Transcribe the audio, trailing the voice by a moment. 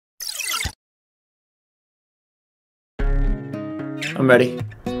I'm ready.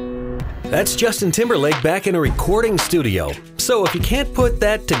 That's Justin Timberlake back in a recording studio. So if you can't put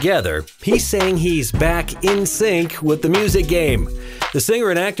that together, he's saying he's back in sync with the music game. The singer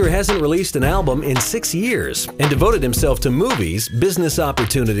and actor hasn't released an album in 6 years and devoted himself to movies, business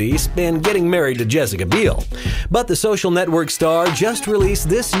opportunities, and getting married to Jessica Biel. But the social network star just released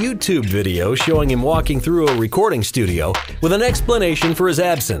this YouTube video showing him walking through a recording studio with an explanation for his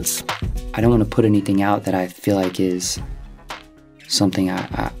absence. I don't want to put anything out that I feel like is something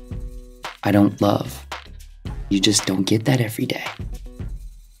I don't love. You just don't get that every day.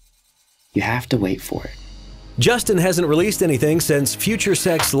 You have to wait for it. Justin hasn't released anything since Future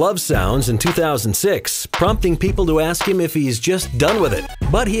Sex Love Sounds in 2006, prompting people to ask him if he's just done with it.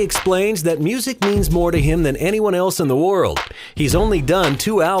 But he explains that music means more to him than anyone else in the world. He's only done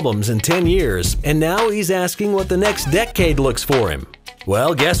 2 albums in 10 years, and now he's asking what the next decade looks for him.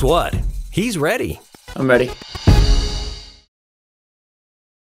 Well, guess what? He's ready. I'm ready.